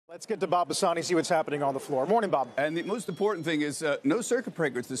Let's get to Bob Pisani, see what's happening on the floor. Morning, Bob. And the most important thing is no circuit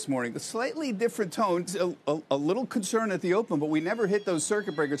breakers this morning. A slightly different tone, a little concern at the open, but we never hit those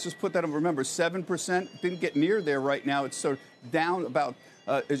circuit breakers. Just put that on. Remember, 7%, didn't get near there right now. It's sort of down about,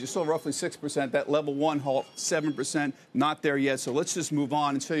 as you saw, roughly 6%. That level one halt, 7%, not there yet. So let's just move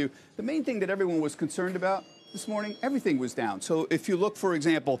on and show you the main thing that everyone was concerned about this morning. Everything was down. So if you look, for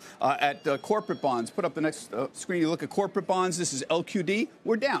example, at corporate bonds, put up the next screen, you look at corporate bonds. This is LQD.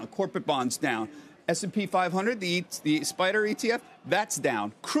 We're down. Corporate bonds down. S&P 500, the SPDR ETF, that's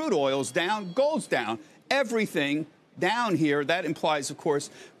down. Crude oil's down. Gold's down. Everything down here. That implies, of course,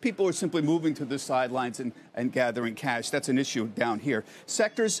 people are simply moving to the sidelines and gathering cash. That's an issue down here.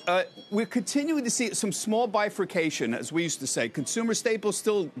 Sectors, we're continuing to see some small bifurcation, as we used to say. Consumer staples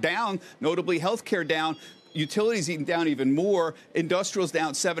still down, notably healthcare down. Utilities even down even more. Industrials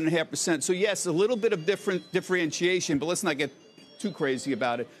down 7.5%. So, yes, a little bit of differentiation, but let's not get too crazy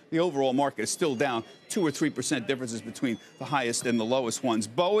about it. The overall market is still down. 2 or 3% differences between the highest and the lowest ones.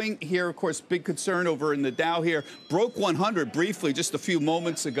 Boeing here, of course, big concern over in the Dow here. Broke 100 briefly just a few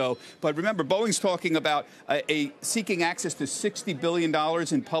moments ago. But remember, Boeing's talking about seeking access to $60 billion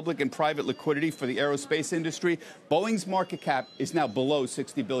in public and private liquidity for the aerospace industry. Boeing's market cap is now below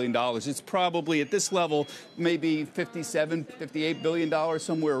 $60 billion. It's probably at this level, maybe $57, $58 billion,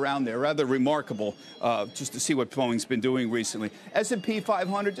 somewhere around there. Rather remarkable just to see what Boeing's been doing recently. S&P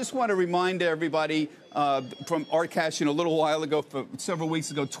 500, just want to remind everybody, from our cash in a little while ago, several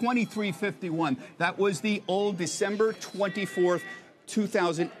weeks ago, 2351. That was the old December 24th,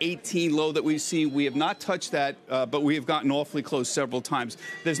 2018 low that we've seen. We have not touched that, but we have gotten awfully close several times.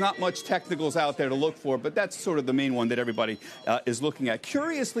 There's not much technicals out there to look for, but that's sort of the main one that everybody is looking at.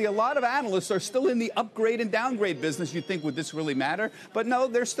 Curiously, a lot of analysts are still in the upgrade and downgrade business. You'd think, would this really matter? But no,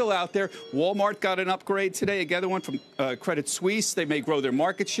 they're still out there. Walmart got an upgrade today, another one from Credit Suisse. They may grow their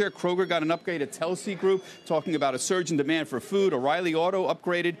market share. Kroger got an upgrade at Telsey Group, talking about a surge in demand for food. O'Reilly Auto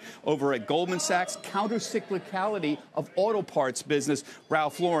upgraded over at Goldman Sachs. Counter-cyclicality of auto parts business.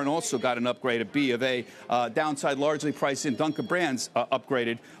 Ralph Lauren also got an upgrade at B of A. Downside largely priced in. Dunkin' Brands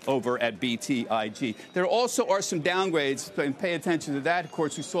upgraded over at BTIG. There also are some downgrades, and pay attention to that. Of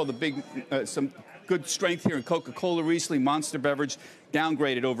course, we saw the big, some good strength here in Coca-Cola recently. Monster Beverage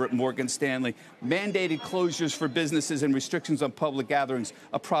downgraded over at Morgan Stanley. Mandated closures for businesses and restrictions on public gatherings,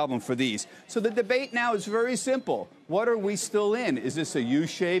 a problem for these. So the debate now is very simple. What are we still in? Is this a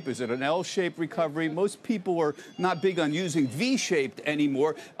U-shape? Is it an L-shaped recovery? Most people are not big on using V-shaped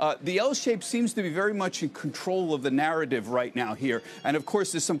anymore. The L-shape seems to be very much in control of the narrative right now here. And, of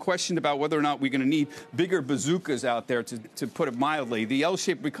course, there's some question about whether or not we're going to need bigger bazookas out there, to put it mildly. The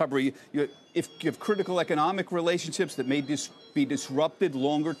L-shaped recovery, if you have critical economic relationships that may be disrupted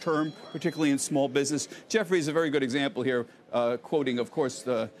longer term, particularly in small business. Jeffrey is a very good example here, quoting, of course,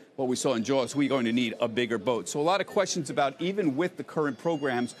 what we saw in Jaws. We're going to need a bigger boat. So a lot of questions about, even with the current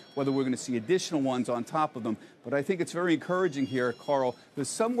programs, whether we're going to see additional ones on top of them. But I think it's very encouraging here, Carl, the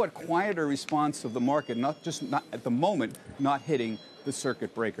somewhat quieter response of the market, not at the moment, not hitting the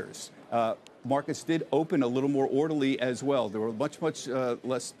circuit breakers. Markets did open a little more orderly as well. There were much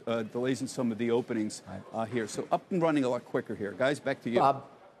less delays in some of the openings here. So up and running a lot quicker here. Guys, back to you. Bob.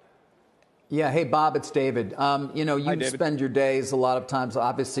 Yeah, hey, Bob, it's David. You spend your days a lot of times,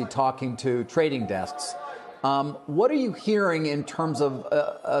 obviously, talking to trading desks. What are you hearing in terms of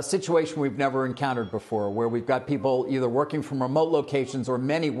a situation we've never encountered before, where we've got people either working from remote locations or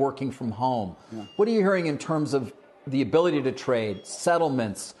many working from home? Yeah. What are you hearing in terms of the ability to trade,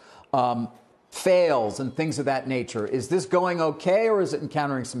 settlements, fails, and things of that nature? Is this going okay, or is it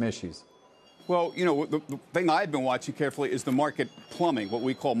encountering some issues? Well, the thing I've been watching carefully is the market plumbing, what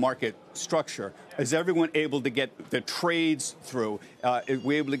we call market structure. Is everyone able to get the trades through? Is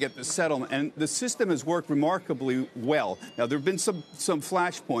we able to get the settlement? And the system has worked remarkably well. Now, there have been some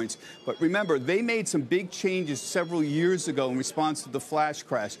flashpoints, but remember, they made some big changes several years ago in response to the flash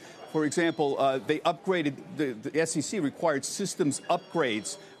crash. For example, they upgraded, the SEC required systems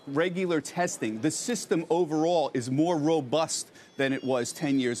upgrades, regular testing. The system overall is more robust than it was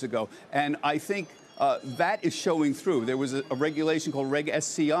 10 years ago. And I think that is showing through. There was a regulation called Reg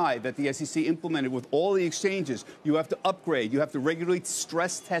SCI that the SEC implemented with all the exchanges. You have to upgrade. You have to regularly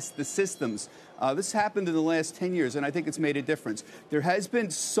stress test the systems. This happened in the last 10 years, and I think it's made a difference. There has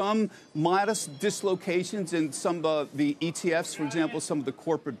been some modest dislocations in some of the ETFs, for example, some of the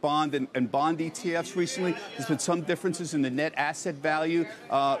corporate bond and bond ETFs recently. There's been some differences in the net asset value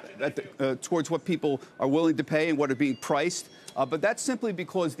towards what people are willing to pay and what are being priced. But that's simply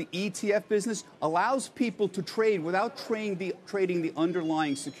because the ETF business allows people to trade without trading the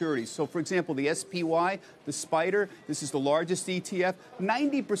underlying securities. So, for example, the SPY, the SPDR, this is the largest ETF.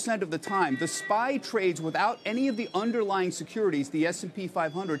 90% of the time, the SPY trades without any of the underlying securities, the S&P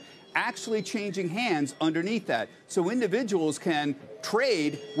 500, actually changing hands underneath that. So individuals can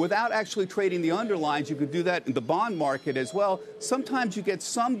trade without actually trading the underlyings. You could do that in the bond market as well. Sometimes you get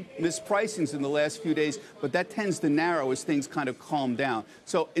some mispricings in the last few days, but that tends to narrow as things kind of calm down.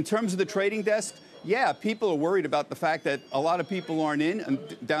 So in terms of the trading desk, yeah, people are worried about the fact that a lot of people aren't in. And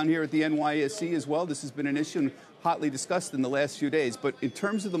down here at the NYSE as well, this has been an issue and hotly discussed in the last few days. But in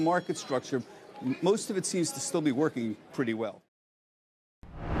terms of the market structure, most of it seems to still be working pretty well.